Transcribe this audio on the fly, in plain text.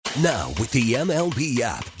Now, with the MLB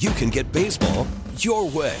app, you can get baseball your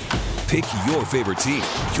way. Pick your favorite team,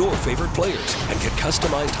 your favorite players, and get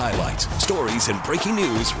customized highlights, stories, and breaking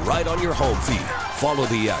news right on your home feed. Follow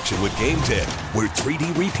the action with Game Day, where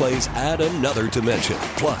 3D replays add another dimension.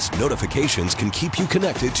 Plus, notifications can keep you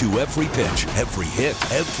connected to every pitch, every hit,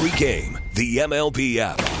 every game. The MLB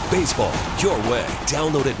app. Baseball your way.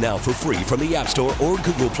 Download it now for free from the App Store or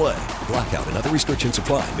Google Play. Blackout and other restrictions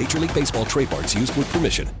apply. Major League Baseball trademarks used with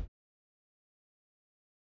permission.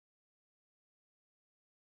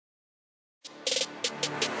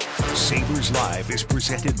 Sabres Live is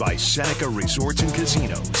presented by Seneca Resorts and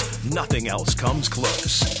Casinos. Nothing else comes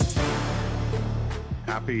close.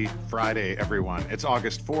 Happy Friday, everyone. It's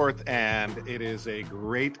August 4th, and it is a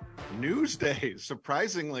great news day,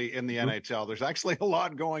 surprisingly, in the NHL. There's actually a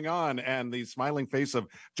lot going on, and the smiling face of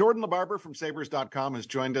Jordan LeBarber from Sabres.com has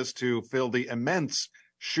joined us to fill the immense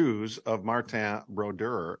shoes of Marty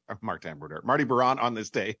Brodeur on this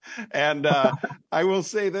day. And I will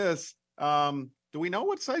say this. Do we know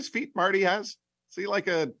what size feet Marty has? Is he like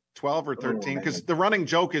a 12 or 13? Because the running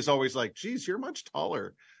joke is always like, geez, you're much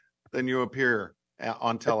taller than you appear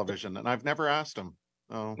on television. And I've never asked him.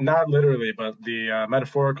 Oh. Not literally, but the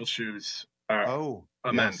metaphorical shoes are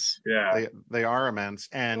immense. Yes. Yeah, they are immense.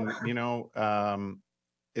 And, you know,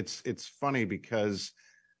 it's funny because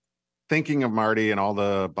thinking of Marty and all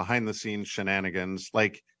the behind the scenes shenanigans,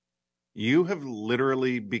 like you have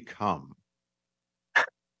literally become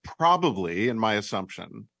probably, in my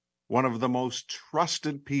assumption, one of the most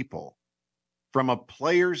trusted people from a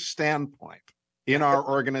player's standpoint in our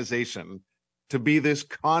organization to be this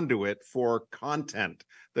conduit for content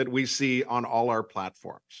that we see on all our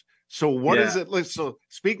platforms. So what is it? So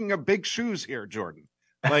speaking of big shoes here, Jordan,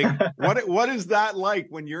 like what is that like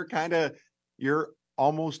when you're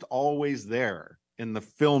almost always there in the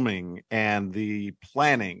filming and the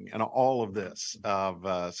planning and all of this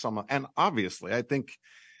of some, and obviously I think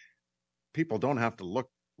people don't have to look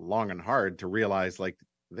long and hard to realize like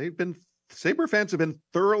Sabre fans have been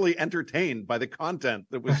thoroughly entertained by the content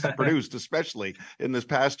that was produced, especially in this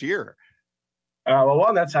past year. Well,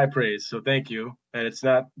 one, that's high praise, so thank you. And it's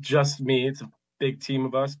not just me; it's a big team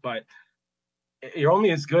of us. But you're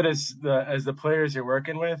only as good as the players you're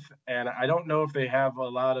working with. And I don't know if they have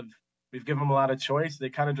we've given them a lot of choice. They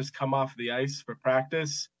kind of just come off the ice for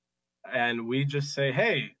practice, and we just say,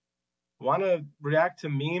 "Hey, want to react to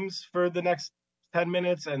memes for the next 10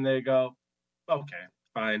 minutes?" And they go, "Okay,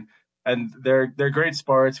 fine." And they're great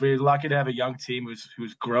sports. We're lucky to have a young team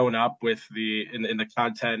who's grown up with in the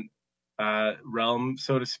content realm,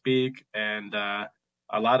 so to speak, and a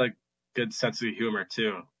lot of good sense of humor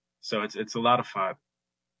too. So it's a lot of fun.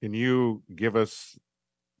 Can you give us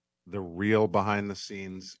the real behind the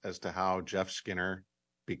scenes as to how Jeff Skinner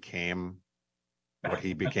became what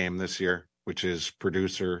he became this year, which is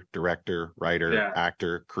producer, director, writer,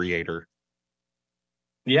 actor, creator?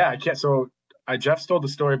 Yeah, I can't. So Jeff told the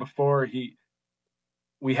story before.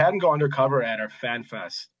 We hadn't gone undercover at our Fan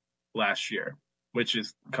Fest last year, which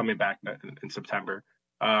is coming back in September.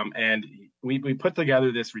 And we put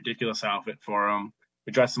together this ridiculous outfit for him.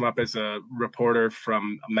 We dressed him up as a reporter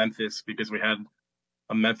from Memphis because we had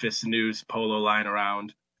a Memphis News polo line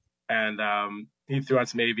around. And he threw on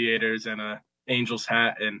some aviators and a Angels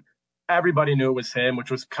hat, and everybody knew it was him,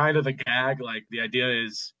 which was kind of the gag. Like, the idea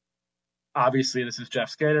is, obviously this is Jeff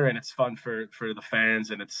Skinner and it's fun for the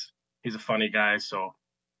fans, and he's a funny guy. So,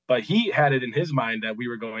 but he had it in his mind that we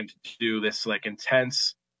were going to do this like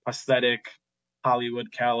intense, aesthetic,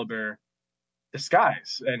 Hollywood caliber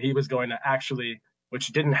disguise, and he was going to actually, which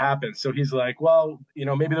didn't happen. So he's like, well, you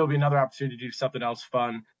know, maybe there'll be another opportunity to do something else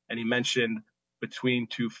fun. And he mentioned Between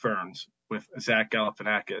Two Ferns with Zach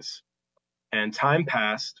Galifianakis, and time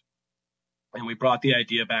passed. And we brought the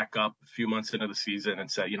idea back up a few months into the season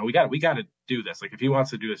and said, you know, we got to do this. Like, if he wants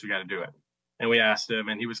to do this, we got to do it. And we asked him,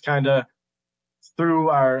 and he was kind of, through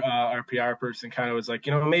our PR person, kind of was like,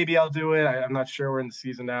 you know, maybe I'll do it. I'm not sure. We're in the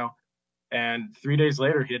season now. And 3 days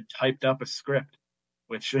later, he had typed up a script,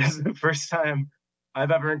 which is the first time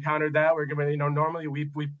I've ever encountered that. We're going to, you know, normally we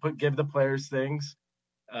give the players things,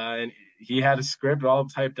 and he had a script all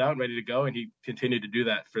typed out and ready to go. And he continued to do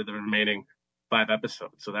that for the remaining 5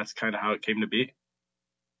 episodes. So that's kind of how it came to be.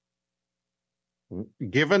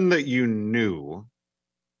 Given that you knew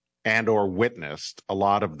and or witnessed a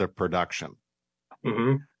lot of the production,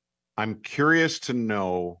 I'm curious to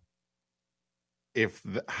know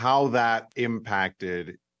how that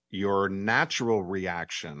impacted your natural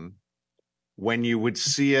reaction when you would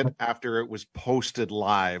see it after it was posted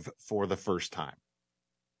live for the first time.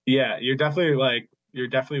 Yeah, you're definitely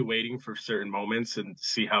waiting for certain moments and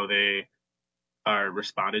see how they are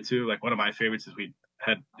responded to. Like one of my favorites is we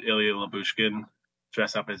had Ilya Labushkin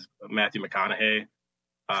dress up as Matthew McConaughey,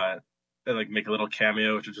 and like make a little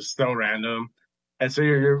cameo, which is just so random. And so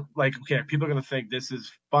you're like, okay, people are gonna think this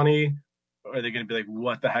is funny, or are they gonna be like,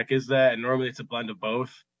 what the heck is that? And normally it's a blend of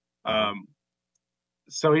both. Um,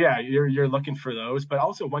 so yeah, you're looking for those, but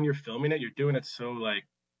also when you're filming it, you're doing it so like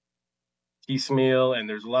piecemeal, and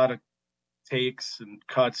there's a lot of takes and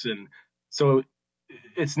cuts, and so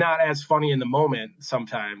it's not as funny in the moment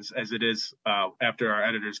sometimes as it is after our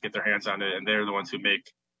editors get their hands on it, and they're the ones who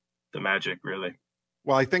make the magic, really.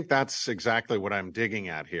 Well, I think that's exactly what I'm digging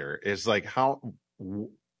at here is like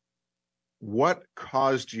what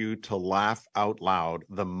caused you to laugh out loud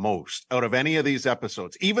the most out of any of these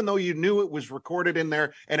episodes, even though you knew it was recorded in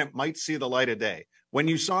there and it might see the light of day? When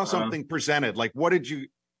you saw something presented, like what did you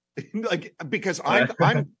like? Because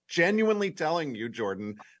I'm genuinely telling you,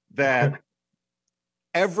 Jordan, that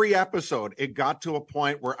every episode it got to a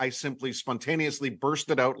point where I simply spontaneously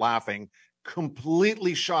bursted out laughing,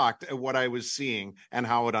 completely shocked at what I was seeing and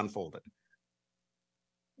how it unfolded.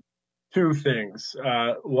 Two things.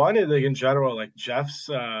 One is like in general, like Jeff's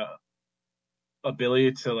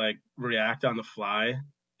ability to like react on the fly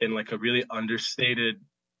in like a really understated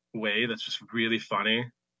way that's just really funny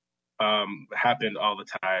happened all the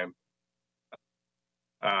time.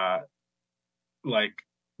 Like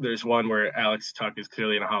there's one where Alex Tuck is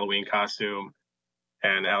clearly in a Halloween costume,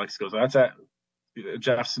 and Alex goes, "That's that."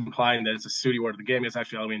 Jeff's implying that it's a suit he wore to the game. It's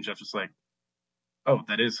actually Halloween. Jeff's just like, "Oh,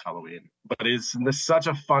 that is Halloween," but it's in such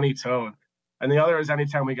a funny tone. And the other is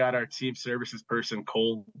anytime we got our team services person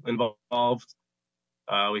Cole involved,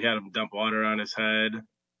 we had him dump water on his head.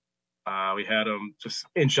 We had him just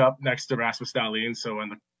inch up next to Rasmus Dahlin, so when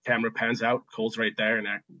the camera pans out, Cole's right there, and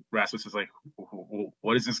Rasmus is like,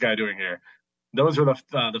 "What is this guy doing here?" Those were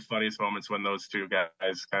the funniest moments when those two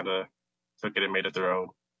guys kind of took it and made it their own.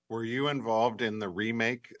 Were you involved in the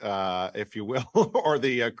remake, if you will, or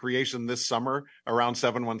the creation this summer around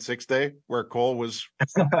 716 Day, where Cole was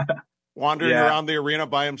wandering around the arena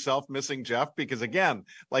by himself, missing Jeff? Because again,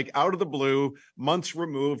 like out of the blue, months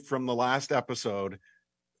removed from the last episode,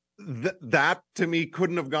 that to me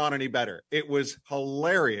couldn't have gone any better. It was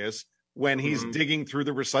hilarious when he's digging through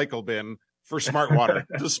the recycle bin for smart water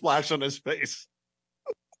to splash on his face.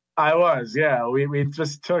 I was, yeah. We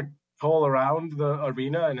just took Cole around the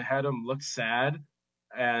arena and had him look sad.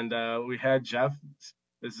 And we had Jeff.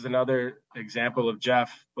 This is another example of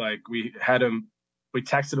Jeff. Like we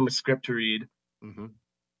texted him a script to read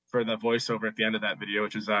for the voiceover at the end of that video,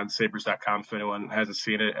 which is on sabres.com if anyone hasn't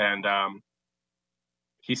seen it. And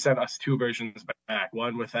he sent us two versions back,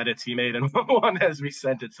 one with edit teammate and one as we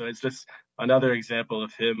sent it. So it's just another example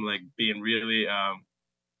of him like being really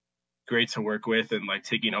great to work with and like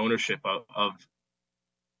taking ownership of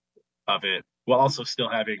it while also still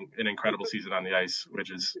having an incredible season on the ice,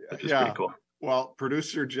 which is pretty cool. Well,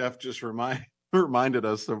 producer Jeff just reminded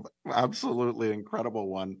us of absolutely incredible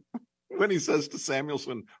one when he says to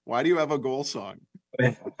Samuelson, "Why do you have a goal song?"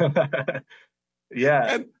 Yeah.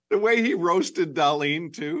 And the way he roasted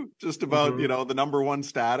Dahlin too, just about, the number one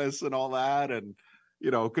status and all that. And,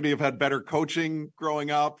 could he have had better coaching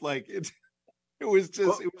growing up? Like it was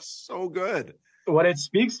so good. What it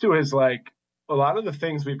speaks to is like a lot of the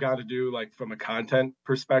things we've got to do, like from a content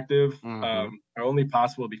perspective, are only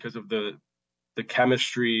possible because of the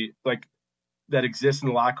chemistry like that exists in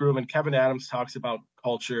the locker room. And Kevin Adams talks about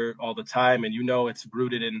culture all the time, and it's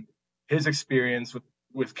rooted in his experience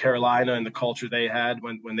with Carolina and the culture they had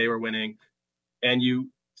when they were winning. And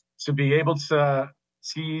to be able to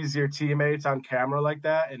tease your teammates on camera like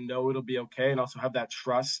that and know it'll be okay, and also have that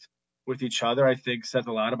trust with each other, I think says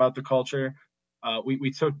a lot about the culture.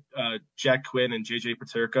 We took Jack Quinn and JJ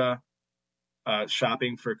Paterka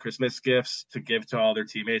shopping for Christmas gifts to give to all their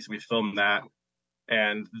teammates. We filmed that,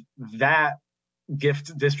 and that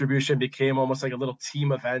gift distribution became almost like a little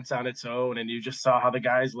team event on its own. And you just saw how the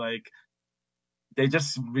guys they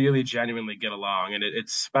just really genuinely get along, and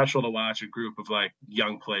it's special to watch a group of like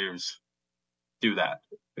young players do that.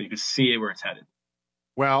 You can see where it's headed.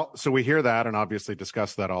 Well, so we hear that and obviously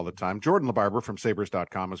discuss that all the time. Jordan LaBarber from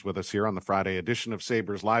Sabres.com is with us here on the Friday edition of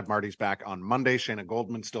Sabres Live. Marty's back on Monday. Shayna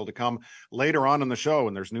Goldman still to come later on in the show,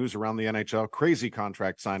 and there's news around the NHL. Crazy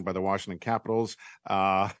contract signed by the Washington Capitals,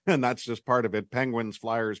 and that's just part of it. Penguins,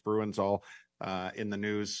 Flyers, Bruins, all in the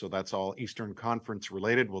news. So that's all Eastern Conference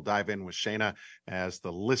related. We'll dive in with Shayna as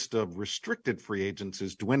the list of restricted free agents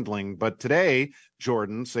is dwindling. But today,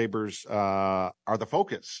 Jordan, Sabres are the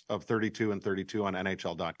focus of 32 and 32 on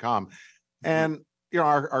NHL.com. And,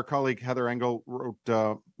 our colleague Heather Engel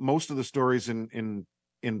wrote most of the stories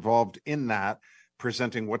involved in that.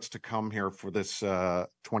 presenting what's to come here for this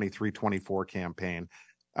 23-24 campaign.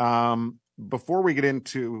 Before we get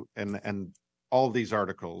into and all of these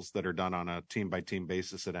articles that are done on a team-by-team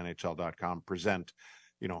basis at NHL.com present,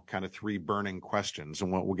 kind of three burning questions,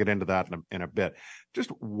 and we'll get into that in a bit.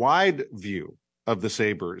 Just wide view of the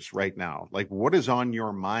Sabres right now. Like, what is on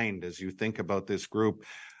your mind as you think about this group,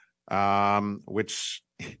 which,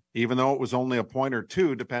 even though it was only a point or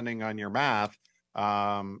two, depending on your math,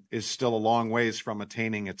 is still a long ways from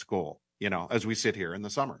attaining its goal, as we sit here in the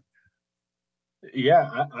summer?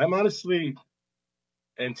 Yeah, I'm honestly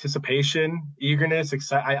anticipation, eagerness,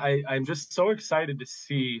 I'm just so excited to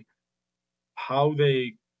see how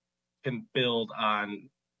they can build on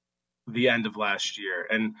the end of last year.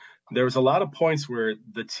 And there was a lot of points where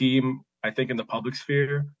the team, I think in the public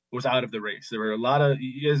sphere, was out of the race. There were a lot of,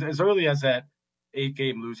 as early as that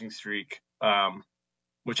 8-game losing streak,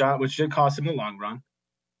 which did cost them in the long run.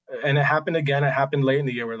 And it happened again. It happened late in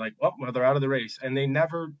the year. We're like, well, they're out of the race. And they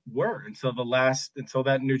never were until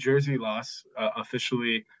that New Jersey loss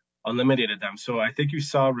officially eliminated them. So I think you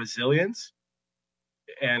saw resilience.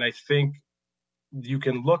 And I think you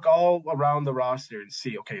can look all around the roster and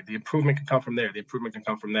see, okay, the improvement can come from there. The improvement can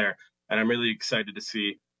come from there. And I'm really excited to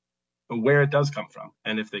see where it does come from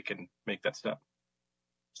and if they can make that step.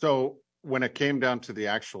 So when it came down to the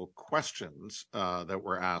actual questions that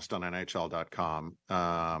were asked on NHL.com,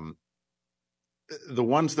 the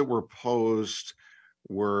ones that were posed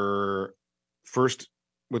were first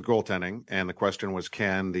with goaltending, and the question was,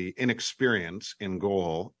 can the inexperience in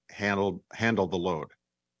goal handle the load?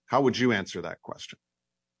 How would you answer that question?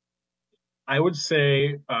 I would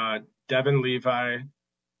say Devin Levi.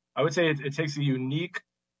 I would say it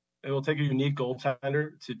will take a unique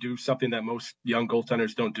goaltender to do something that most young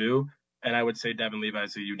goaltenders don't do. And I would say Devin Levi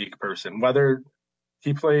is a unique person. Whether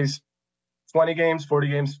he plays 20 games, 40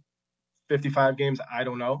 games, 55 games, I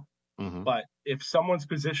don't know. Mm-hmm. But if someone's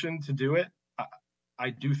positioned to do it,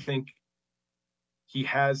 I do think he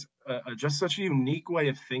has just such a unique way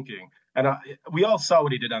of thinking. And we all saw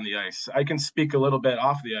what he did on the ice. I can speak a little bit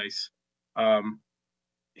off the ice.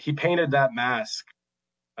 He painted that mask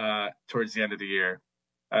towards the end of the year.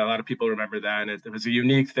 A lot of people remember that, and it was a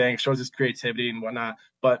unique thing, shows his creativity and whatnot.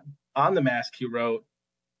 But on the mask, he wrote,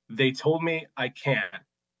 "They told me I can't,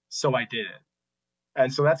 so I did it."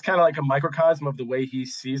 And so that's kind of like a microcosm of the way he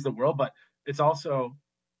sees the world. But it's also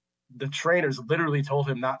the trainers literally told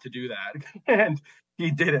him not to do that, and he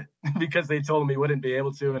did it because they told him he wouldn't be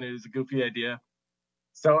able to, and it was a goofy idea.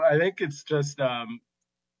 So I think it's just I'm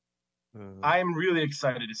really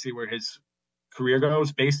excited to see where his career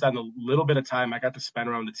goes based on the little bit of time I got to spend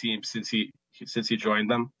around the team since he joined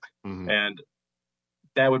them. Mm-hmm. And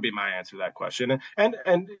that would be my answer to that question.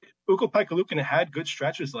 And Ukko-Pekka Luukkonen had good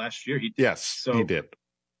stretches last year. He did.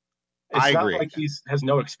 I agree. Like he has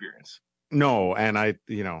no experience. No, and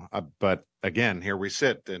but again, here we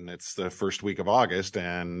sit, and it's the first week of August,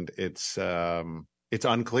 and it's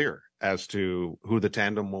unclear as to who the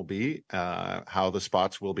tandem will be, how the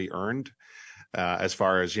spots will be earned, as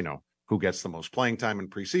far as who gets the most playing time in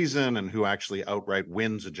preseason and who actually outright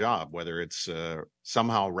wins a job, whether it's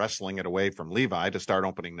somehow wrestling it away from Levi to start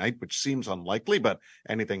opening night, which seems unlikely, but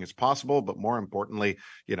anything is possible. But more importantly,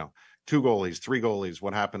 2 goalies, 3 goalies,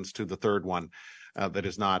 what happens to the third one that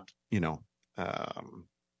is not, in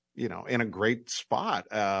a great spot,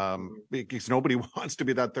 because nobody wants to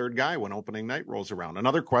be that third guy when opening night rolls around.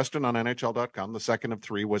 Another question on NHL.com, the second of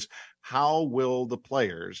 3, was, how will the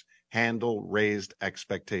players handle raised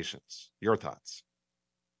expectations? Your thoughts?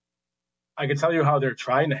 I can tell you how they're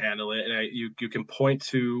trying to handle it, and you can point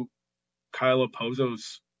to Kyle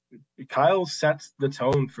Opozo's. Kyle sets the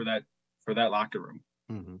tone for that locker room,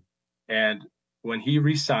 mm-hmm. And when he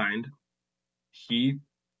re-signed, he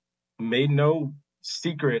made no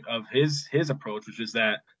secret of his approach, which is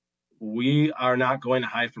that we are not going to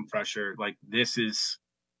hide from pressure. Like,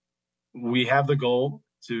 we have the goal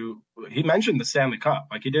to. He mentioned the Stanley Cup.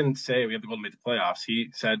 Like, he didn't say we have the goal to make the playoffs. He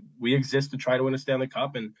said we exist to try to win a Stanley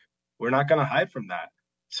Cup, and we're not going to hide from that.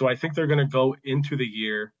 So I think they're going to go into the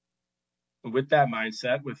year with that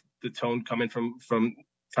mindset, with the tone coming from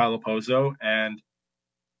Kyle Opozo, and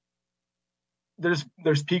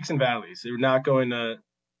there's peaks and valleys. They're not going to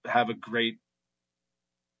have a great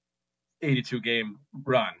 82-game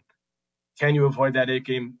run. Can you avoid that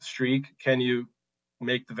 8-game streak? Can you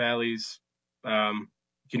make the valleys? Can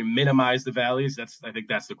you minimize the valleys? I think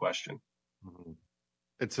that's the question.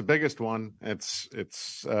 It's the biggest one. It's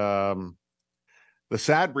the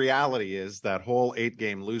sad reality is that whole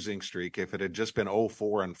 8-game losing streak, if it had just been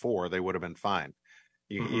 0-4-4, they would have been fine.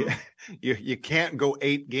 You, you can't go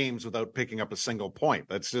 8 games without picking up a single point.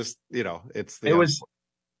 That's just, it's the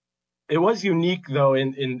it was unique though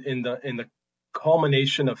in the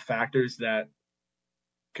culmination of factors that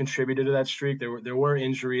contributed to that streak. There were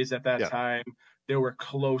injuries at that time. There were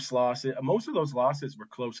close losses. Most of those losses were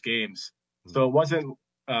close games. So it wasn't.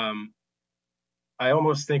 I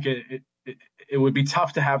almost think it would be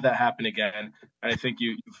tough to have that happen again. And I think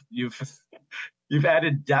you've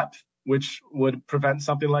added depth, which would prevent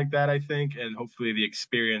something like that, I think, and hopefully the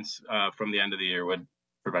experience from the end of the year would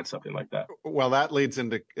prevent something like that. Well, that leads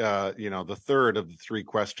into the third of the 3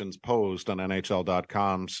 questions posed on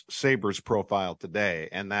NHL.com's Sabres profile today,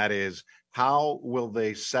 and that is, how will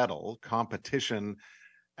they settle competition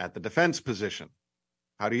at the defense position?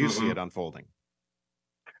 How do you see it unfolding?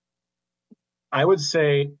 I would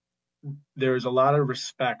say there's a lot of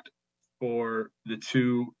respect for the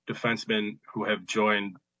 2 defensemen who have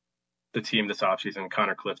joined the team this offseason,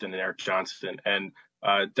 Connor Clifton and Eric Johnson. And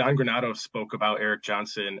Don Granato spoke about Eric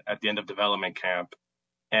Johnson at the end of development camp,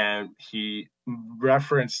 and he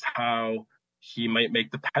referenced how he might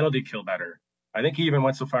make the penalty kill better. I think he even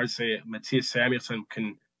went so far as to say Matthias Samuelsson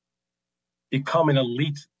can become an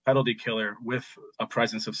elite penalty killer with a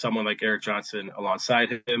presence of someone like Eric Johnson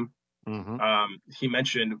alongside him. He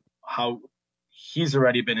mentioned how he's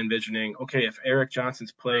already been envisioning, okay, if Eric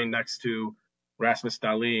Johnson's playing next to Rasmus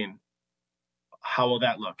Dahlin, how will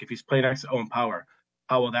that look? If he's playing next to Owen Power,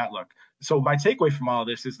 how will that look? So my takeaway from all of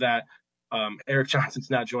this is that Eric Johnson's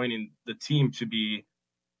not joining the team to be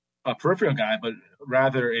a peripheral guy, but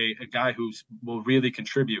rather a guy who will really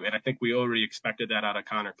contribute. And I think we already expected that out of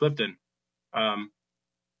Connor Clifton.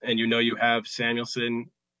 And you have Samuelsson,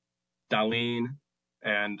 Dahlin,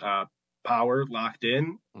 and Power locked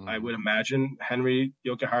in. I would imagine Henry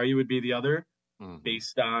Jokiharju would be the other,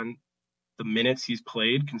 based on the minutes he's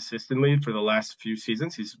played consistently for the last few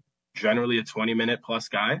seasons. He's generally a 20-minute plus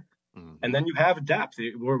guy. And then you have depth.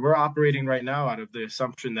 We're operating right now out of the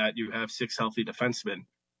assumption that you have 6 healthy defensemen,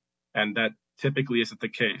 and that typically isn't the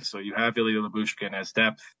case. So you have Ilya Lyubushkin as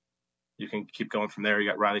depth. You can keep going from there. You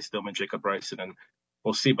got Riley Stillman, Jacob Bryson, and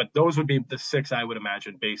we'll see. But those would be the 6 I would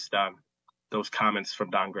imagine, based on those comments from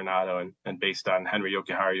Don Granato and based on Henry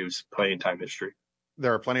Jokiharju's playing time history.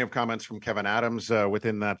 There are plenty of comments from Kevin Adams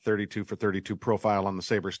within that 32 for 32 profile on the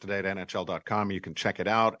Sabres today at NHL.com. You can check it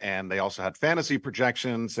out. And they also had fantasy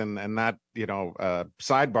projections, and that,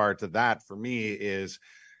 sidebar to that for me is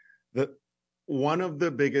that one of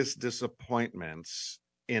the biggest disappointments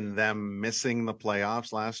in them missing the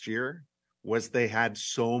playoffs last year was they had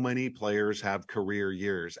so many players have career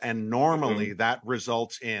years. And normally that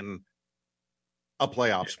results in a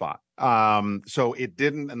playoff spot. So it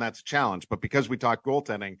didn't, and that's a challenge. But because we talked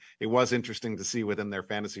goaltending, it was interesting to see within their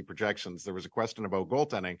fantasy projections, there was a question about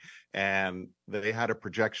goaltending, and they had a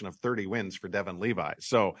projection of 30 wins for Devin Levi.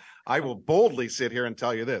 So I will boldly sit here and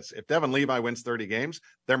tell you this: if Devin Levi wins 30 games,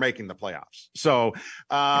 they're making the playoffs. So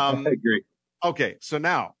I agree. Okay, so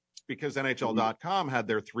now, because NHL.com had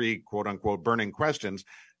their 3 quote unquote burning questions,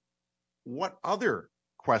 what other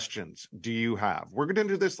questions do you have? We're going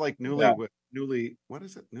to do this like newlywed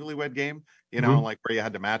game, like where you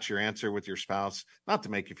had to match your answer with your spouse, not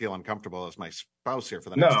to make you feel uncomfortable as my spouse here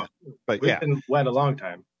for the next 10, but we've been wed a long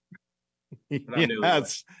time.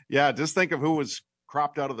 Just think of who was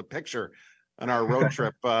cropped out of the picture on our road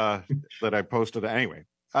trip that I posted. Anyway,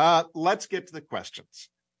 let's get to the questions.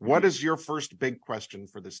 What is your first big question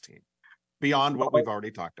for this team beyond what we've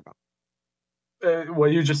already talked about?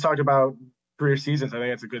 Well, you just talked about career seasons. I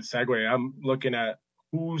think it's a good segue. I'm looking at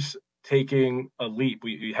who's taking a leap.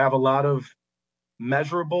 We have a lot of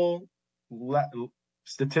measurable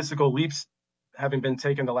statistical leaps having been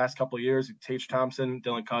taken the last couple of years. Tage Thompson,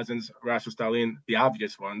 Dylan Cousins, Rasmus Dahlin, the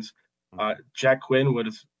obvious ones. Jack Quinn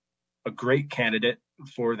was a great candidate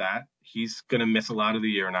for that. He's going to miss a lot of the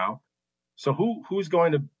year now. So who's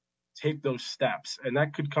going to take those steps? And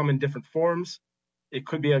that could come in different forms. It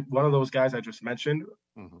could be one of those guys I just mentioned.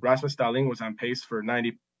 Rasmus Dahlin was on pace for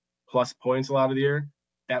 90-plus points a lot of the year.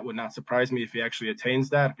 That would not surprise me if he actually attains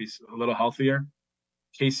that, if he's a little healthier.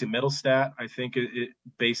 Casey Middlestat, I think,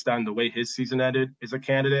 based on the way his season ended, is a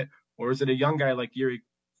candidate. Or is it a young guy like Yuri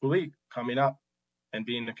Kulik coming up and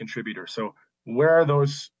being a contributor? So where are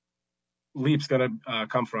those leaps going to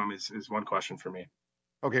come from is one question for me.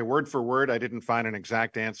 Okay, word for word, I didn't find an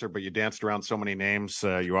exact answer, but you danced around so many names.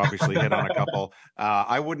 You obviously hit on a couple.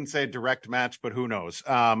 I wouldn't say direct match, but who knows?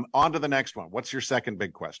 On to the next one. What's your second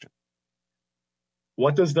big question?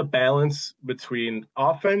 What does the balance between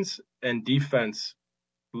offense and defense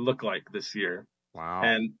look like this year? Wow.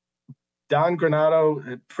 And Don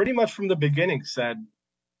Granato, pretty much from the beginning, said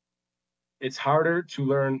it's harder to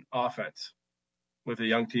learn offense with a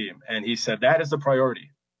young team. And he said that is the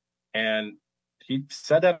priority. And he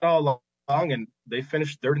said that all along, and they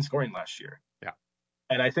finished third in scoring last year. Yeah.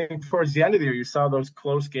 And I think towards the end of the year, you saw those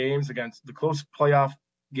close games against the close playoff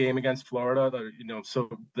game against Florida. So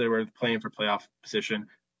they were playing for playoff position.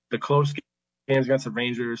 The close games against the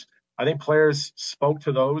Rangers. I think players spoke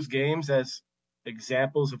to those games as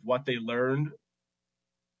examples of what they learned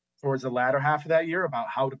towards the latter half of that year about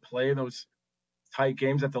how to play those tight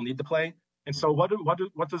games that they'll need to play. And so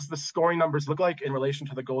what does the scoring numbers look like in relation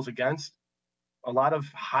to the goals against? A lot of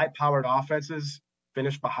high-powered offenses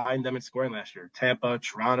finished behind them in scoring last year. Tampa,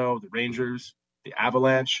 Toronto, the Rangers, the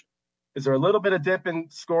Avalanche. Is there a little bit of dip in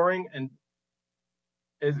scoring, and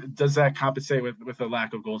does that compensate with a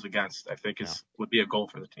lack of goals against? I think would be a goal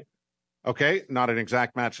for the team. Okay, not an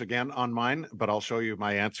exact match again on mine, but I'll show you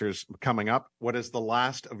my answers coming up. What is the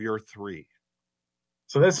last of your three?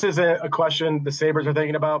 So this is a question the Sabres are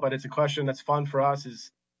thinking about, but it's a question that's fun for us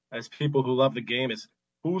as people who love the game, is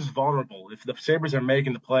who's vulnerable? If the Sabres are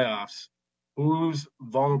making the playoffs, who's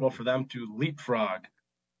vulnerable for them to leapfrog?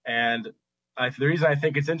 And the reason I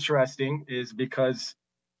think it's interesting is because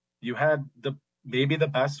you had maybe the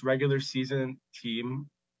best regular season team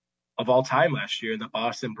of all time last year, the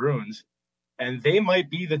Boston Bruins, and they might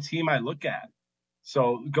be the team I look at.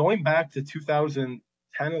 So going back to 2010-11,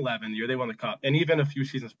 the year they won the Cup, and even a few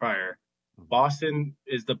seasons prior, Boston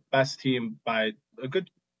is the best team by a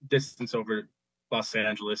good distance over Los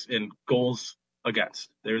Angeles in goals against.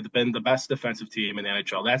 They've been the best defensive team in the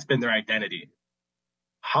NHL. That's been their identity.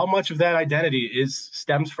 How much of that identity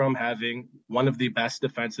stems from having one of the best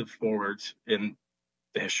defensive forwards in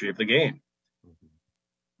the history of the game?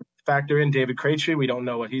 Factor in David Krejci. We don't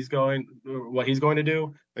know what he's going to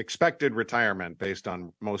do. Expected retirement based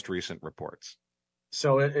on most recent reports.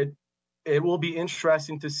 So it will be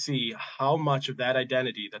interesting to see how much of that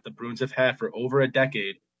identity that the Bruins have had for over a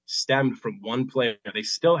decade stemmed from one player. They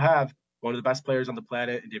still have one of the best players on the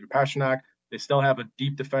planet in David Pastrnak. They still have a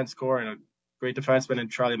deep defense core and a great defenseman in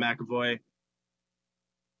Charlie McAvoy.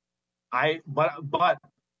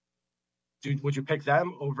 Would you pick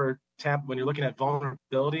them over Tampa when you're looking at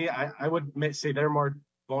vulnerability? I would say they're more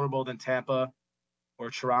vulnerable than Tampa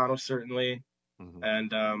or Toronto, certainly. Mm-hmm.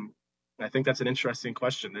 And I think that's an interesting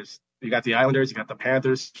question. You got the Islanders, you got the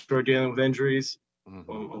Panthers who are dealing with injuries.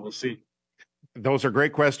 Mm-hmm. We'll see. Those are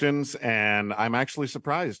great questions, and I'm actually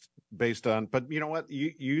surprised but you know what?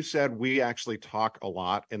 You said we actually talk a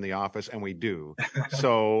lot in the office, and we do.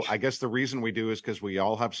 So I guess the reason we do is because we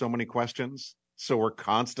all have so many questions. So we're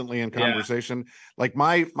constantly in conversation. Yeah. Like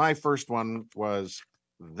my first one was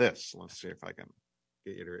this. Let's see if I can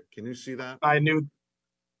get you to it. Can you see that? I knew.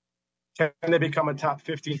 Can they become a top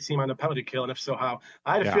 15 team on the penalty kill? And if so, how?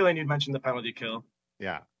 I had a feeling you'd mention the penalty kill.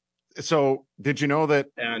 Yeah. So did you know that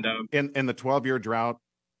in the 12-year drought,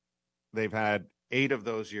 they've had 8 of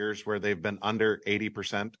those years where they've been under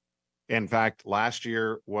 80%. In fact, last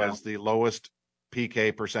year was the lowest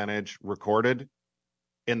PK percentage recorded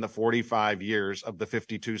in the 45 years of the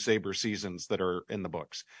 52 Sabre seasons that are in the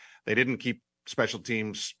books. They didn't keep special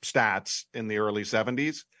teams stats in the early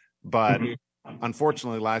 70s, but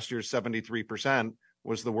unfortunately last year's 73%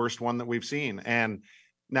 was the worst one that we've seen. And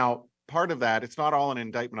now part of that, it's not all an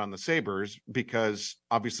indictment on the Sabres, because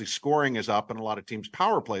obviously scoring is up and a lot of teams'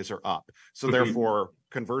 power plays are up. So therefore,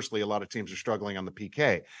 conversely, a lot of teams are struggling on the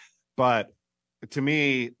PK. But to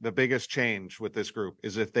me, the biggest change with this group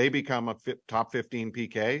is if they become a top 15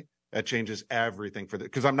 PK, that changes everything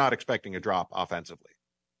because I'm not expecting a drop offensively.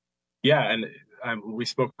 Yeah, and we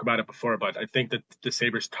spoke about it before, but I think that the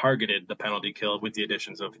Sabres targeted the penalty kill with the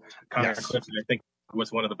additions of Connor Clifton. I think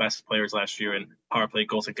was one of the best players last year in power play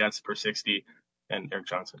goals against per 60, and Eric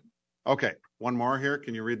Johnson. Okay, one more here.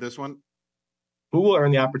 Can you read this one? Who will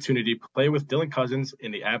earn the opportunity to play with Dylan Cousins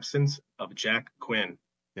in the absence of Jack Quinn?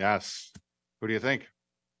 Yes. Who do you think?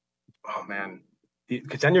 Oh, man.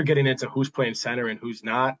 Because then you're getting into who's playing center and who's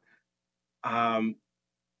not.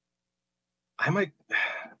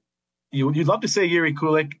 You'd love to say Yuri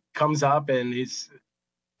Kulik comes up and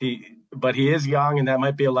but he is young, and that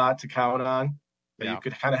might be a lot to count on. But you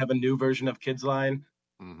could kind of have a new version of Kids line.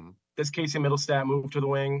 Mm-hmm. Does Casey Middlestat move to the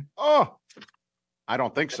wing? Oh, I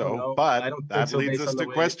don't think so. But that leads us to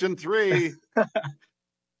question 3.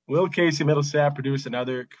 Will Casey Middlestat produce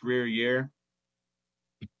another career year?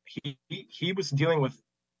 He was dealing with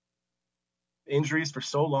injuries for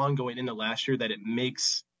so long going into last year that it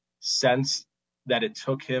makes sense that it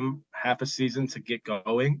took him half a season to get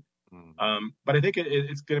going. But I think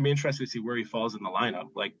it's going to be interesting to see where he falls in the lineup.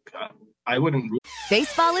 I wouldn't.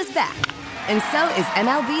 Baseball is back, and so is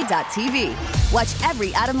MLB.tv. Watch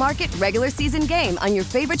every out-of-market regular season game on your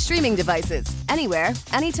favorite streaming devices, anywhere,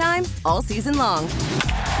 anytime, all season long.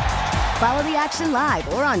 Follow the action live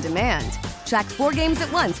or on demand. Track 4 games at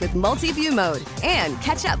once with multi-view mode and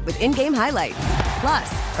catch up with in-game highlights.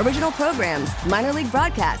 Plus, original programs, minor league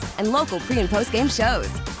broadcasts, and local pre- and post-game shows.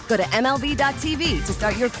 Go to MLB.tv to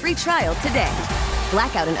start your free trial today.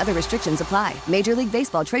 Blackout and other restrictions apply. Major League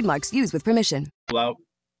Baseball trademarks used with permission. Out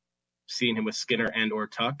seeing him with Skinner and or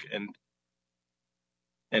Tuck,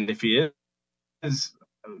 and if he is,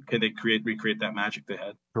 can they recreate that magic they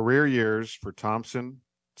had? Career years for Thompson,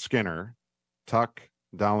 Skinner, Tuck,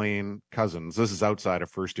 Darlene, Cousins. This is outside of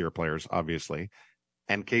first-year players, obviously,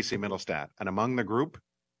 and Casey Middlestat. And among the group,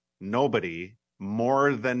 nobody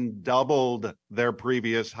more than doubled their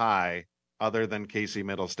previous high other than Casey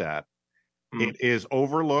Middlestat. It is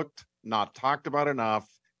overlooked, not talked about enough,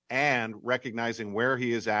 and recognizing where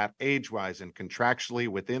he is at age-wise and contractually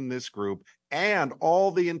within this group, and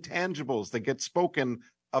all the intangibles that get spoken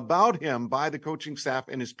about him by the coaching staff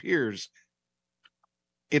and his peers.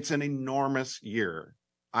 It's an enormous year,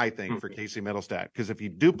 I think, for Casey Middlestat, because if he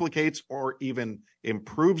duplicates or even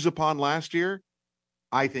improves upon last year,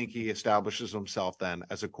 I think he establishes himself then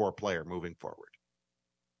as a core player moving forward.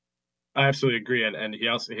 I absolutely agree, and he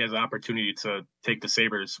has an opportunity to take the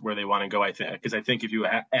Sabres where they want to go. I think because I think if you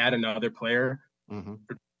add another player,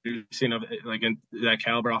 producing like in that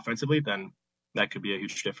caliber offensively, then that could be a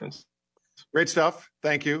huge difference. Great stuff.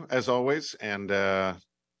 Thank you as always, and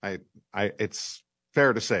it's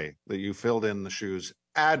fair to say that you filled in the shoes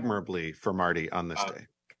admirably for Marty on this day.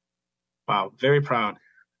 Wow, very proud.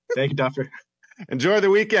 Thank you, Duffer. Enjoy the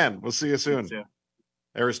weekend. We'll see you soon. Yeah.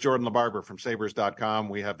 There's Jordan LeBarber from Sabres.com.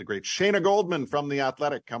 We have the great Shayna Goldman from The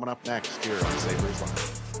Athletic coming up next here on Sabres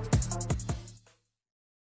Live.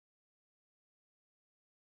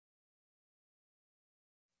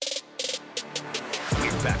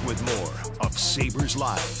 We're back with more of Sabres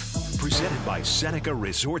Live, presented by Seneca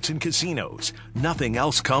Resorts and Casinos. Nothing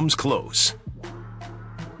else comes close.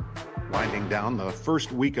 Winding down the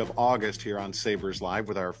first week of August here on Sabres Live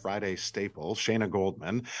with our Friday staple, Shayna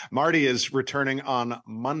Goldman. Marty is returning on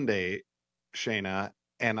Monday, Shayna,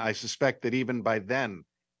 and I suspect that even by then,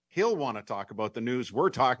 he'll want to talk about the news we're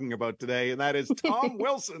talking about today, and that is Tom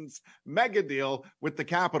Wilson's mega deal with the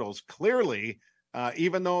Capitals. Clearly,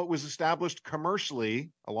 even though it was established commercially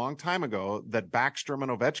a long time ago that Backstrom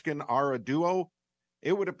and Ovechkin are a duo,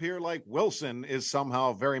 it would appear like Wilson is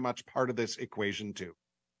somehow very much part of this equation too.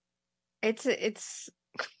 It's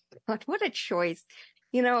what a choice.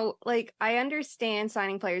 You know, like I understand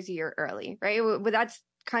signing players a year early, right? But that's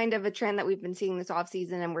kind of a trend that we've been seeing this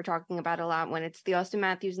offseason, and we're talking about a lot when it's the Austin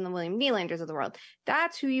Matthews and the William Nylanders of the world.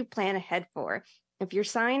 That's who you plan ahead for. If you're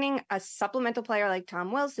signing a supplemental player like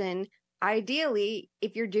Tom Wilson, ideally,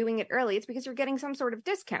 if you're doing it early, it's because you're getting some sort of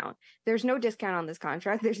discount. There's no discount on this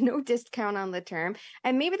contract. There's no discount on the term.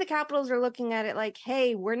 And maybe the Capitals are looking at it like,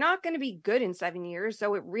 hey, we're not going to be good in 7 years,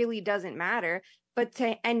 so it really doesn't matter. But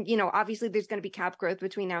obviously there's going to be cap growth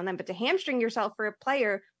between now and then, but to hamstring yourself for a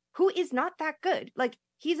player who is not that good, like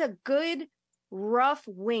he's a good, rough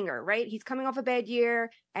winger, right? He's coming off a bad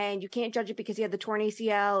year and you can't judge it because he had the torn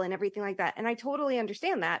ACL and everything like that. And I totally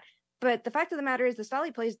understand that. But the fact of the matter is the style he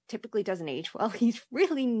plays typically doesn't age well. He's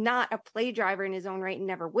really not a play driver in his own right and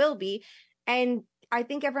never will be. And I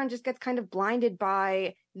think everyone just gets kind of blinded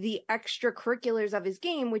by the extracurriculars of his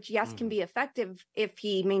game, which, yes, can be effective if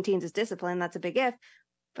he maintains his discipline. That's a big if.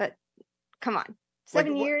 But come on,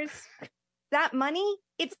 7 years, that money,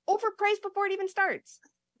 it's overpriced before it even starts.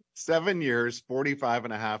 7 years,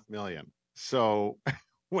 $45.5 million. So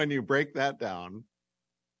when you break that down,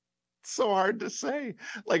 so hard to say.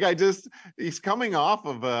 Like he's coming off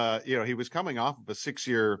of he was coming off of a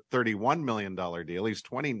 6-year, $31 million deal. He's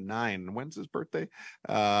 29. When's his birthday?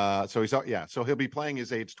 So he'll be playing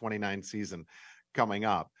his age 29 season coming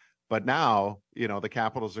up. But now, the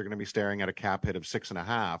Capitals are going to be staring at a cap hit of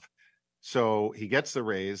 6.5. So he gets the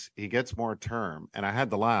raise, he gets more term. And I had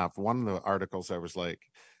to laugh. One of the articles I was like,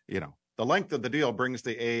 the length of the deal brings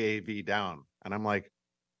the AAV down. And I'm like,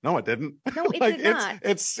 no, it didn't. No, it did not.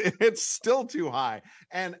 It's still too high.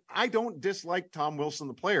 And I don't dislike Tom Wilson,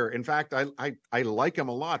 the player. In fact, I like him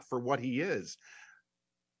a lot for what he is.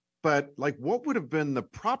 But what would have been the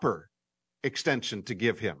proper extension to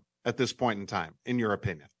give him at this point in time, in your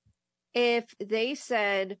opinion? If they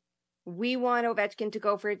said, we want Ovechkin to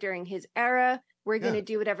go for it during his era, we're going to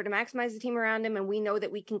do whatever to maximize the team around him. And we know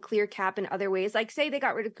that we can clear cap in other ways. Like say they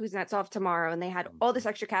got rid of Kuznetsov tomorrow and they had all this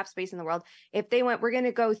extra cap space in the world. If they went, we're going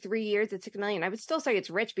to go 3 years at $6 million. I would still say it's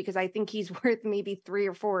rich because I think he's worth maybe 3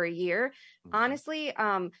 or 4 a year. Honestly,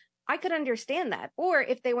 I could understand that. Or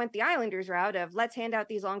if they went the Islanders route of let's hand out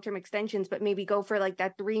these long-term extensions, but maybe go for like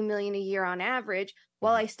that $3 million a year on average.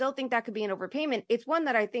 While I still think that could be an overpayment, it's one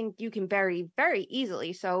that I think you can bury very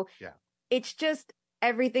easily. So it's just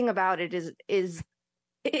everything about it is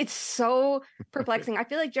it's so perplexing. I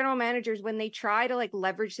feel like general managers, when they try to like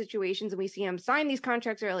leverage situations and we see them sign these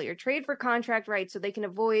contracts early or trade for contract rights so they can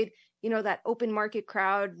avoid, that open market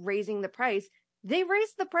crowd raising the price, they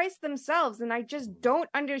raise the price themselves. And I just don't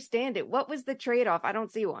understand it. What was the trade-off? I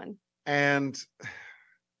don't see one. And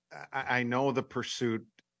I know the pursuit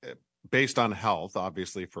based on health,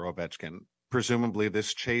 obviously, for Ovechkin. Presumably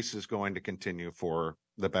this chase is going to continue for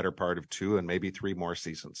the better part of 2 and maybe 3 more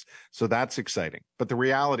seasons. So that's exciting. But the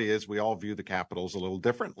reality is we all view the Capitals a little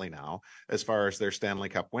differently now as far as their Stanley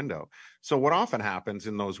Cup window. So what often happens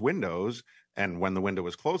in those windows and when the window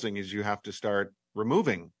is closing is you have to start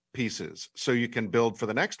removing pieces so you can build for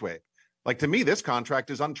the next wave. Like, to me, this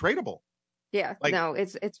contract is untradeable. Yeah, no,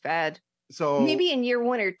 it's bad. So maybe in year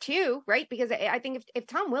 1 or 2, right? Because I think if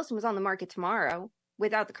Tom Wilson was on the market tomorrow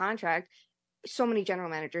without the contract, so many general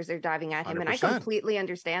managers are diving at him 100%. And I completely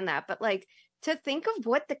understand that. But like, to think of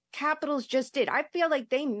what the Capitals just did, I feel like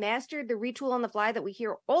they mastered the retool on the fly that we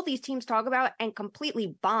hear all these teams talk about and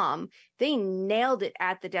completely bomb. They nailed it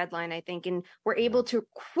at the deadline, I think, and were able to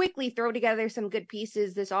quickly throw together some good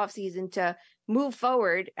pieces this offseason to move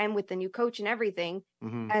forward, and with the new coach and everything.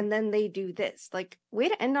 And then they do this. Like, way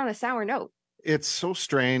to end on a sour note. It's so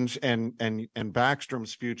strange, and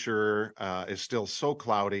Backstrom's future is still so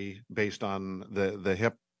cloudy based on the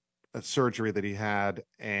hip surgery that he had,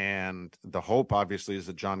 and the hope obviously is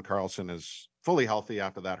that John Carlson is fully healthy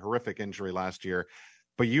after that horrific injury last year.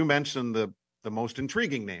 But you mentioned the most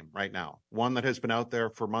intriguing name right now, one that has been out there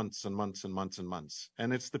for months and months and months and months,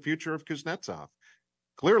 and it's the future of Kuznetsov.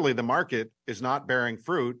 Clearly, the market is not bearing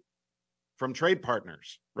fruit from trade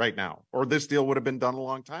partners right now, or this deal would have been done a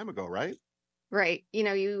long time ago, right? Right.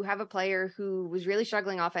 You have a player who was really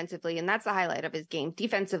struggling offensively, and that's the highlight of his game.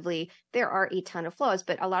 Defensively, there are a ton of flaws,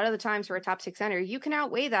 but a lot of the times for a top 6 center, you can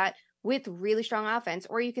outweigh that with really strong offense,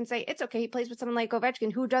 or you can say it's okay. He plays with someone like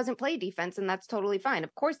Ovechkin who doesn't play defense, and that's totally fine.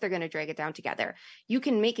 Of course, they're going to drag it down together. You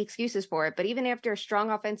can make excuses for it, but even after a strong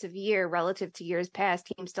offensive year relative to years past,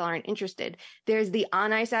 teams still aren't interested. There's the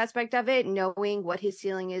on ice aspect of it, knowing what his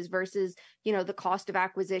ceiling is versus, the cost of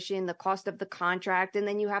acquisition, the cost of the contract, and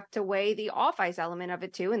then you have to weigh the off ice element of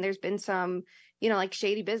it too. And there's been some, like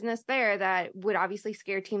shady business there that would obviously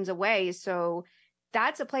scare teams away. So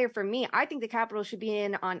that's a player for me. I think the Capitals should be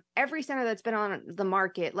in on every center that's been on the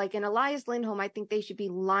market. Like an Elias Lindholm, I think they should be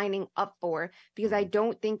lining up for, because I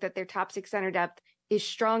don't think that their top 6 center depth is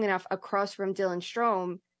strong enough across from Dylan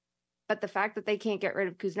Strome. But the fact that they can't get rid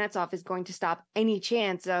of Kuznetsov is going to stop any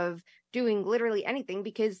chance of doing literally anything,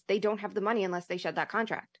 because they don't have the money unless they shed that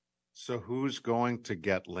contract. So who's going to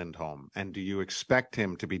get Lindholm? And do you expect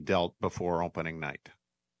him to be dealt before opening night?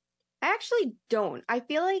 I actually don't. I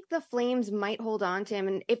feel like the Flames might hold on to him.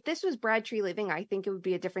 And if this was Brad Tree leaving, I think it would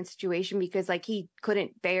be a different situation, because like he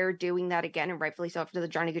couldn't bear doing that again, and rightfully so after the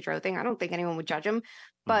Johnny Gaudreau thing. I don't think anyone would judge him.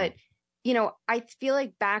 But, I feel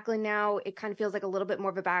like Backlund now, it kind of feels like a little bit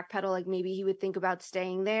more of a backpedal. Like maybe he would think about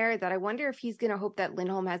staying there, that I wonder if he's going to hope that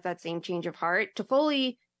Lindholm has that same change of heart.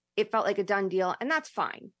 Toffoli, it felt like a done deal, and that's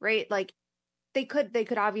fine, right? Like they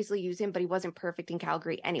could obviously use him, but he wasn't perfect in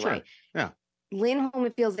Calgary anyway. Sure. Yeah. Lindholm,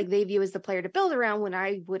 it feels like they view as the player to build around, when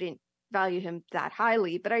I wouldn't value him that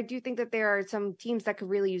highly. But I do think that there are some teams that could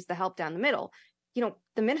really use the help down the middle.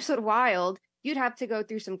 The Minnesota Wild, you'd have to go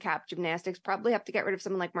through some cap gymnastics, probably have to get rid of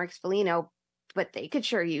someone like Marcus Foligno, but they could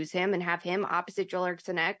sure use him and have him opposite Joel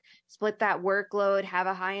Eriksson, split that workload, have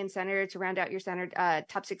a high-end center to round out your center,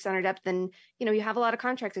 top 6 center depth. And, you have a lot of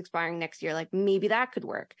contracts expiring next year. Like maybe that could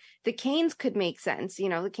work. The Canes could make sense.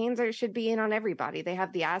 The Canes should be in on everybody. They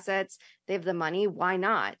have the assets. They have the money. Why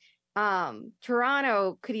not?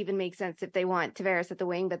 Toronto could even make sense if they want Tavares at the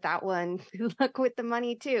wing, but that one, look with the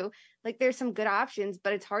money too. Like there's some good options,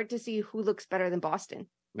 but it's hard to see who looks better than Boston.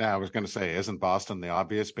 Yeah, I was going to say, isn't Boston the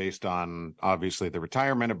obvious based on obviously the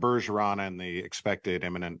retirement of Bergeron and the expected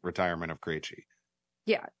imminent retirement of Krejci?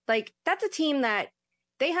 Yeah, like that's a team that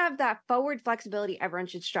they have that forward flexibility everyone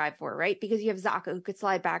should strive for, right? Because you have Zaka who could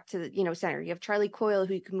slide back to the, center. You have Charlie Coyle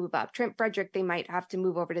who you can move up. Trent Frederick, they might have to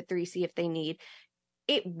move over to 3C if they need.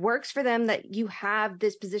 It works for them that you have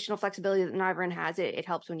this positional flexibility that not everyone has. It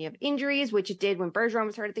helps when you have injuries, which it did when Bergeron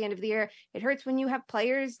was hurt at the end of the year. It hurts when you have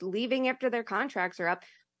players leaving after their contracts are up.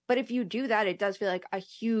 But if you do that, it does feel like a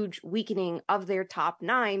huge weakening of their top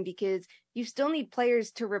 9, because you still need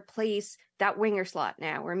players to replace that winger slot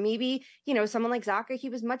now. Or maybe, someone like Zacha, he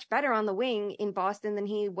was much better on the wing in Boston than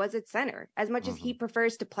he was at center. As much as he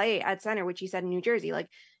prefers to play at center, which he said in New Jersey, like,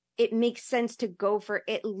 it makes sense to go for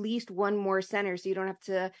at least one more center so you don't have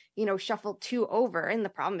to, shuffle two over. And the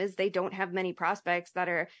problem is they don't have many prospects that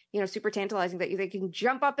are, super tantalizing that they can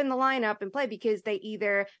jump up in the lineup and play, because they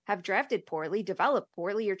either have drafted poorly, developed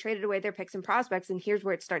poorly, or traded away their picks and prospects. And here's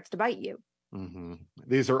where it starts to bite you.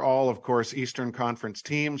 These are all, of course, Eastern Conference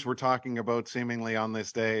teams we're talking about seemingly on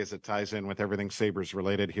this day, as it ties in with everything Sabres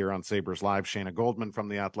related here on Sabres Live. Shayna Goldman from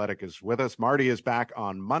The Athletic is with us. Marty is back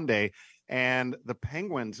on Monday, and the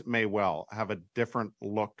Penguins may well have a different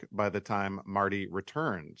look by the time Marty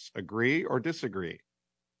returns. Agree or disagree?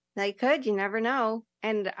 They could. You never know.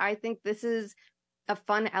 And I think this is a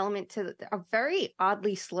fun element to a very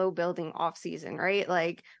oddly slow building off season, right?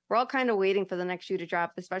 Like, we're all kind of waiting for the next shoe to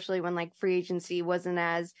drop, especially when like free agency wasn't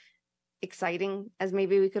as exciting as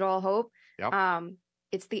maybe we could all hope. Yep.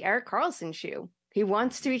 It's the Erik Karlsson shoe. He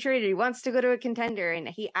wants to be traded. He wants to go to a contender, and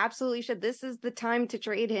he absolutely should. This is the time to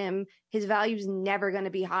trade him. His value's never going to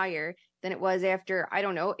be higher than it was after, I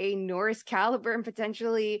don't know, a Norris caliber and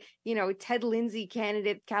potentially, Ted Lindsay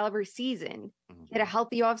candidate caliber season. He had a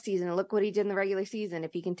healthy offseason, and look what he did in the regular season.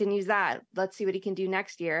 If he continues that, let's see what he can do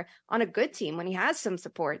next year on a good team when he has some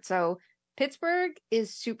support. So Pittsburgh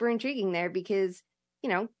is super intriguing there because,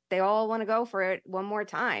 they all want to go for it one more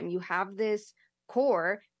time. You have this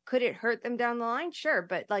core. Could it hurt them down the line? Sure.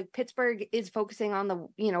 But like, Pittsburgh is focusing on the,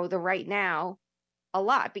 the right now a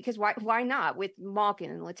lot, because why not with Malkin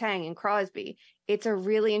and Letang and Crosby? It's a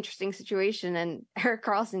really interesting situation, and Erik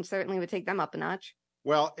Karlsson certainly would take them up a notch.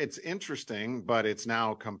 Well, it's interesting, but it's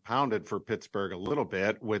now compounded for Pittsburgh a little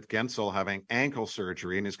bit with Gensel having ankle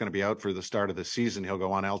surgery, and he's going to be out for the start of the season. He'll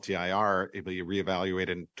go on LTIR. He'll be reevaluated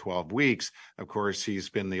in 12 weeks. Of course, he's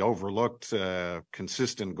been the overlooked,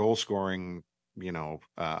 consistent goal scoring,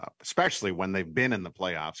 especially when they've been in the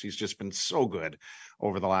playoffs. He's just been so good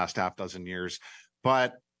over the last half dozen years.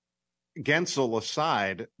 But Gensel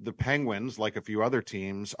aside, the Penguins, like a few other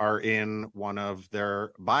teams, are in one of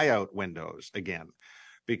their buyout windows again,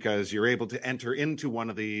 because you're able to enter into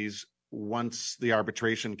one of these once the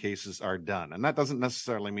arbitration cases are done. And that doesn't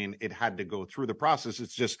necessarily mean it had to go through the process.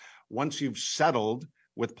 It's just once you've settled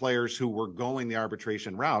with players who were going the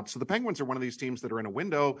arbitration route. So the Penguins are one of these teams that are in a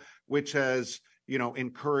window, which has,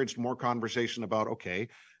 encouraged more conversation about, okay,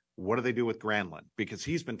 what do they do with Granlund? Because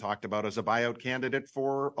he's been talked about as a buyout candidate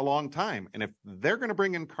for a long time. And if they're going to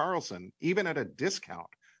bring in Karlsson, even at a discount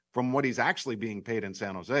from what he's actually being paid in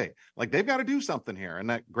San Jose, like, they've got to do something here. And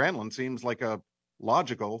that Granlund seems like a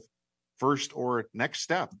logical first or next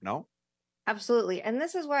step, no? Absolutely. And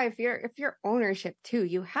this is why if you're ownership too,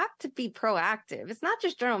 you have to be proactive. It's not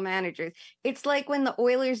just general managers. It's like when the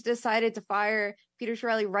Oilers decided to fire Peter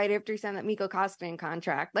Chiarelli right after he signed that Mikko Koskinen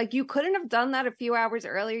contract. Like, you couldn't have done that a few hours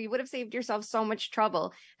earlier. You would have saved yourself so much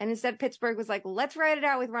trouble. And instead, Pittsburgh was like, let's ride it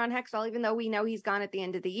out with Ron Hextall, even though we know he's gone at the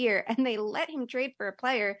end of the year. And they let him trade for a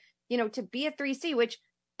player, to be a 3C, which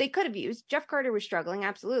they could have used. Jeff Carter was struggling,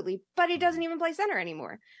 absolutely, but he doesn't even play center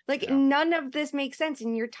anymore. Like, none of this makes sense.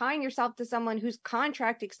 And you're tying yourself to someone whose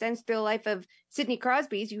contract extends through the life of Sidney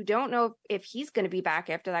Crosby's. You don't know if he's going to be back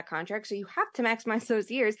after that contract. So you have to maximize those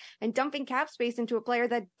years, and dumping cap space into a player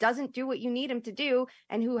that doesn't do what you need him to do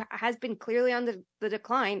and who has been clearly on the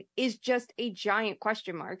decline is just a giant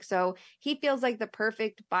question mark. So he feels like the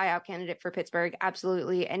perfect buyout candidate for Pittsburgh.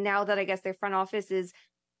 Absolutely. And now that I guess their front office is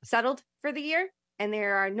settled for the year, and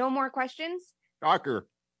there are no more questions. Shocker.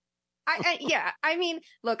 I mean,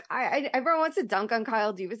 look, everyone wants to dunk on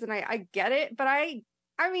Kyle Dubas, and I get it, but I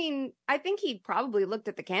think he probably looked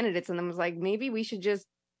at the candidates and then was like, maybe we should just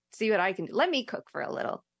see what I can do. Let me cook for a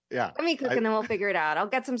little. Yeah. Let me cook and then we'll figure it out. I'll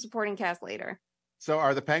get some supporting cast later. So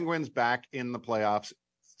are the Penguins back in the playoffs?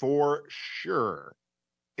 For sure,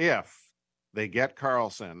 if they get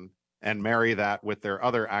Karlsson and marry that with their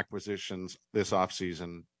other acquisitions this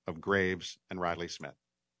offseason of Graves and Riley Smith.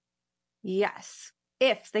 Yes.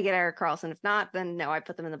 If they get Erik Karlsson. If not, then no, I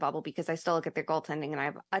put them in the bubble because I still look at their goaltending and I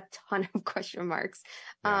have a ton of question marks.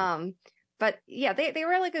 Yeah. But yeah, they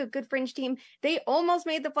were like a good fringe team. They almost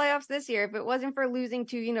made the playoffs this year. If it wasn't for losing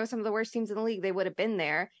to, some of the worst teams in the league, they would have been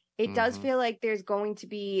there. It does feel like there's going to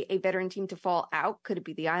be a veteran team to fall out. Could it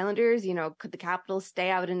be the Islanders? Could the Capitals stay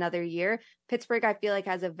out another year? Pittsburgh, I feel like,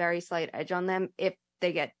 has a very slight edge on them if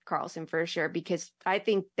they get Karlsson for sure, because I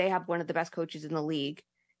think they have one of the best coaches in the league.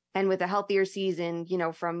 And with a healthier season,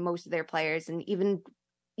 from most of their players, and even,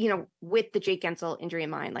 with the Jake Gensel injury in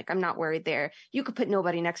mind, like, I'm not worried there. You could put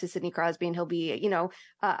nobody next to Sidney Crosby and he'll be,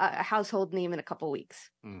 a household name in a couple weeks.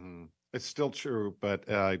 Mm-hmm. It's still true, but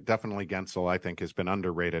definitely Gensel, I think, has been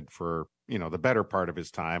underrated for, the better part of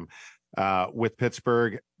his time with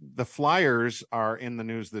Pittsburgh. The Flyers are in the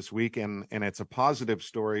news this week, and it's a positive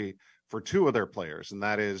story for two of their players, and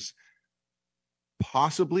that is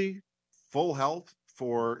possibly full health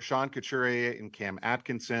for Sean Couturier and Cam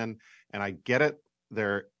Atkinson. And I get it.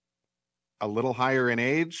 They're a little higher in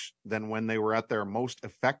age than when they were at their most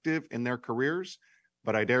effective in their careers.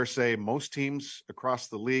 But I dare say most teams across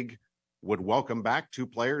the league would welcome back two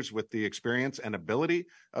players with the experience and ability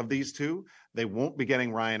of these two. They won't be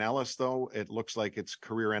getting Ryan Ellis, though. It looks like it's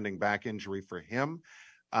career-ending back injury for him.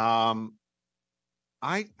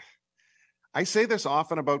 I say this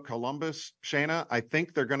often about Columbus, Shayna. I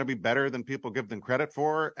think they're going to be better than people give them credit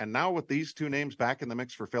for. And now with these two names back in the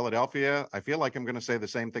mix for Philadelphia, I feel like I'm going to say the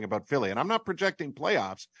same thing about Philly. And I'm not projecting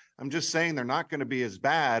playoffs. I'm just saying they're not going to be as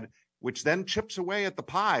bad, which then chips away at the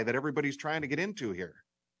pie that everybody's trying to get into here.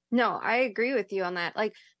 No, I agree with you on that.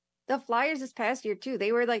 Like the Flyers this past year too,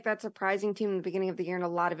 they were like that surprising team in the beginning of the year, and a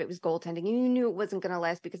lot of it was goaltending. You knew it wasn't going to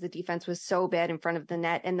last because the defense was so bad in front of the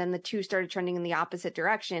net, and then the two started trending in the opposite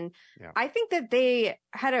direction. Yeah. I think that they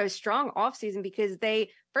had a strong offseason because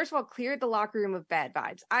they, first of all, cleared the locker room of bad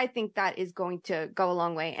vibes. I think that is going to go a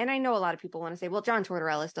long way. And I know a lot of people want to say, well, John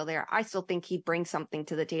Tortorella is still there. I still think he brings something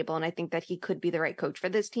to the table, and I think that he could be the right coach for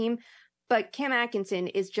this team. But Cam Atkinson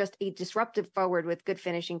is just a disruptive forward with good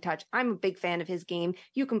finishing touch. I'm a big fan of his game.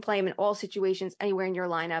 You can play him in all situations, anywhere in your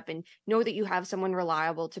lineup, and know that you have someone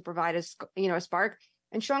reliable to provide a spark.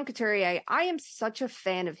 And Sean Couturier, I am such a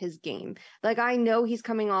fan of his game. Like, I know he's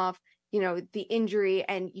coming off, the injury,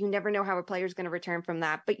 and you never know how a player is going to return from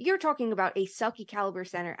that. But you're talking about a Selke caliber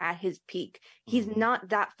center at his peak. He's not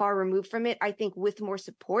that far removed from it. I think with more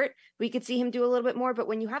support, we could see him do a little bit more. But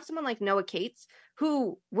when you have someone like Noah Cates,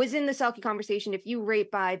 who was in the Selke conversation, if you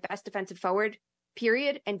rate by best defensive forward,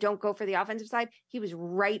 period, and don't go for the offensive side, he was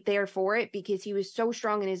right there for it because he was so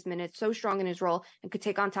strong in his minutes, so strong in his role, and could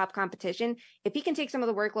take on top competition. If he can take some of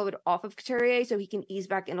the workload off of Couturier so he can ease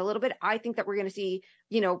back in a little bit, I think that we're going to see,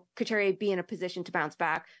 Couturier be in a position to bounce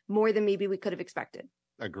back more than maybe we could have expected.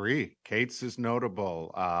 Agree. Cates is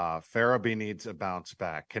notable. Farabee needs a bounce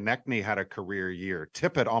back. Konechny had a career year.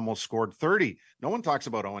 Tippett almost scored 30. No one talks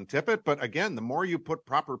about Owen Tippett, but again, the more you put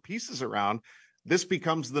proper pieces around, this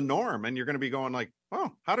becomes the norm, and you're going to be going like,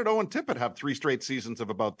 oh, how did Owen Tippett have 3 straight seasons of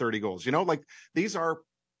about 30 goals? Like these are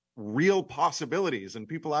real possibilities, and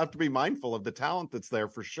people have to be mindful of the talent that's there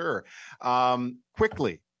for sure.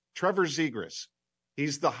 Quickly, Trevor Zegras,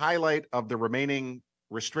 he's the highlight of the remaining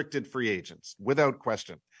restricted free agents, without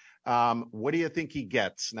question. What do you think he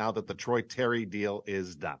gets now that the Troy Terry deal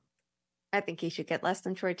is done? I think he should get less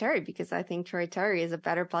than Troy Terry because I think Troy Terry is a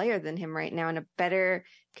better player than him right now and a better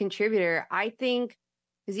contributor. I think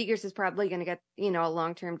Zegras is probably going to get, a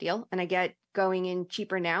long-term deal, and I get going in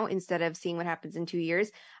cheaper now instead of seeing what happens in 2 years.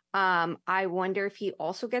 I wonder if he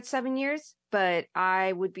also gets 7 years, but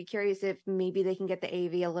I would be curious if maybe they can get the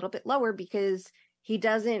AV a little bit lower because he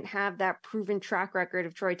doesn't have that proven track record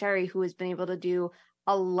of Troy Terry, who has been able to do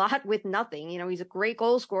a lot with nothing. He's a great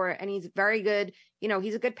goal scorer, and he's very good.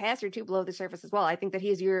 He's a good passer too below the surface as well. I think that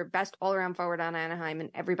he's your best all-around forward on Anaheim, and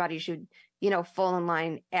everybody should, fall in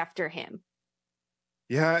line after him.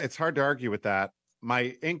 Yeah, it's hard to argue with that.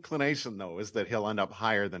 My inclination, though, is that he'll end up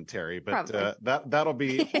higher than Terry, but that'll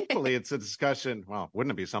be, hopefully it's a discussion. Well,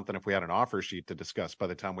 wouldn't it be something if we had an offer sheet to discuss by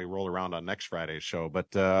the time we roll around on next Friday's show? But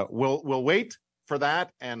we'll wait for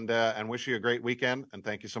that and wish you a great weekend. And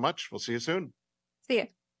thank you so much. We'll see you soon. See ya.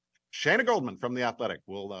 Shayna Goldman from The Athletic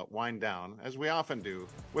will wind down, as we often do,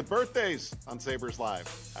 with birthdays on Sabres Live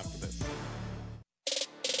after this.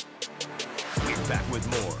 We're back with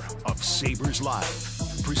more of Sabres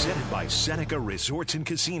Live, presented by Seneca Resorts and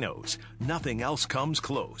Casinos. Nothing else comes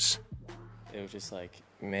close. It was just like,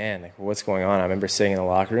 man, like, what's going on? I remember sitting in the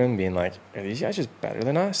locker room being like, are these guys just better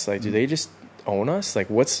than us? Like, do they just own us? Like,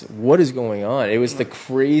 what is going on? It was the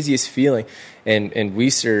craziest feeling. And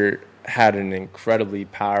Weiser had an incredibly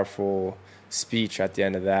powerful speech at the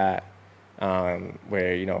end of that,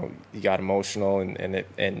 where he got emotional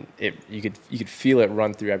and you could feel it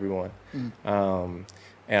run through everyone. And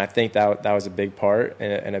I think that was a big part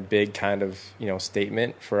and a big kind of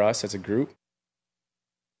statement for us as a group.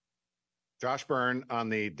 Josh Byrne on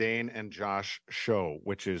the Dane and Josh show,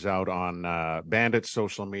 which is out on Bandit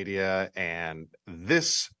social media, and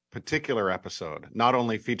this particular episode not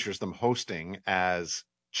only features them hosting as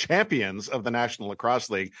champions of the National Lacrosse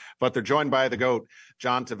League, but they're joined by the GOAT,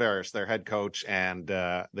 John Tavares, their head coach and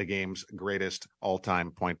the game's greatest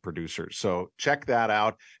all-time point producers. So check that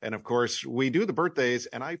out. And of course, we do the birthdays,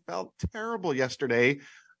 and I felt terrible yesterday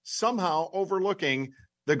somehow overlooking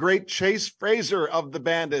the great Chase Fraser of the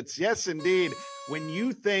Bandits. Yes, indeed. When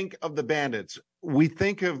you think of the Bandits, we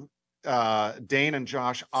think of Dane and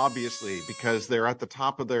Josh, obviously, because they're at the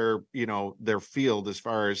top of their field as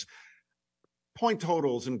far as point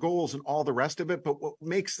totals and goals and all the rest of it. But what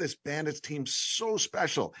makes this Bandits team so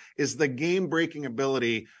special is the game-breaking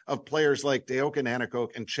ability of players like Deoka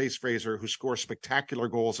Nanakok and Chase Fraser, who score spectacular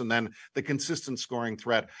goals, and then the consistent scoring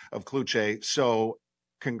threat of Kluche. So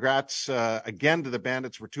congrats again to the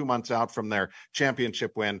Bandits. We're 2 months out from their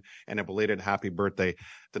championship win, and a belated happy birthday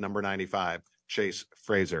to number 95. Chase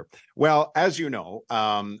Fraser. Well, as you know,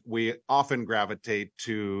 we often gravitate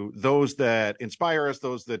to those that inspire us,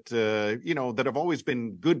 those that, that have always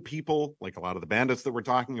been good people, like a lot of the Bandits that we're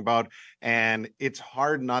talking about. And it's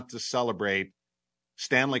hard not to celebrate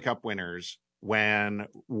Stanley Cup winners when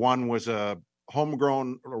one was a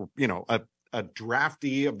homegrown, a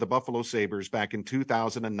draftee of the Buffalo Sabres back in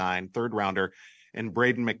 2009, third rounder, and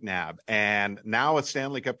Braden McNabb, and now a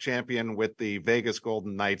Stanley Cup champion with the Vegas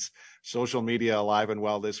Golden Knights. Social media alive and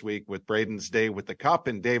well this week with Braden's day with the Cup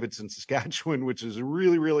in Davidson, Saskatchewan, which is a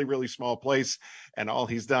really, really, really small place. And all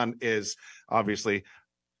he's done is obviously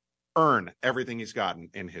earn everything he's gotten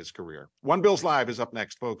in his career. One Bills Live is up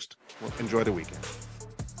next, folks. Well, enjoy the weekend.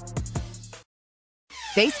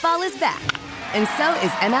 Baseball is back, and so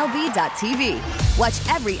is MLB.tv.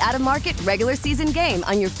 Watch every out-of-market regular season game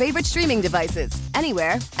on your favorite streaming devices,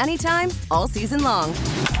 anywhere, anytime, all season long.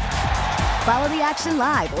 Follow the action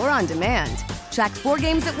live or on demand. Track 4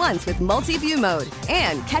 games at once with multi-view mode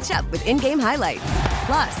and catch up with in-game highlights.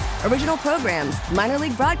 Plus, original programs, minor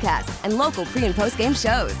league broadcasts, and local pre- and post-game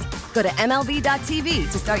shows. Go to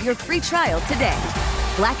MLB.tv to start your free trial today.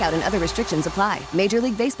 Blackout and other restrictions apply. Major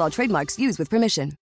League Baseball trademarks used with permission.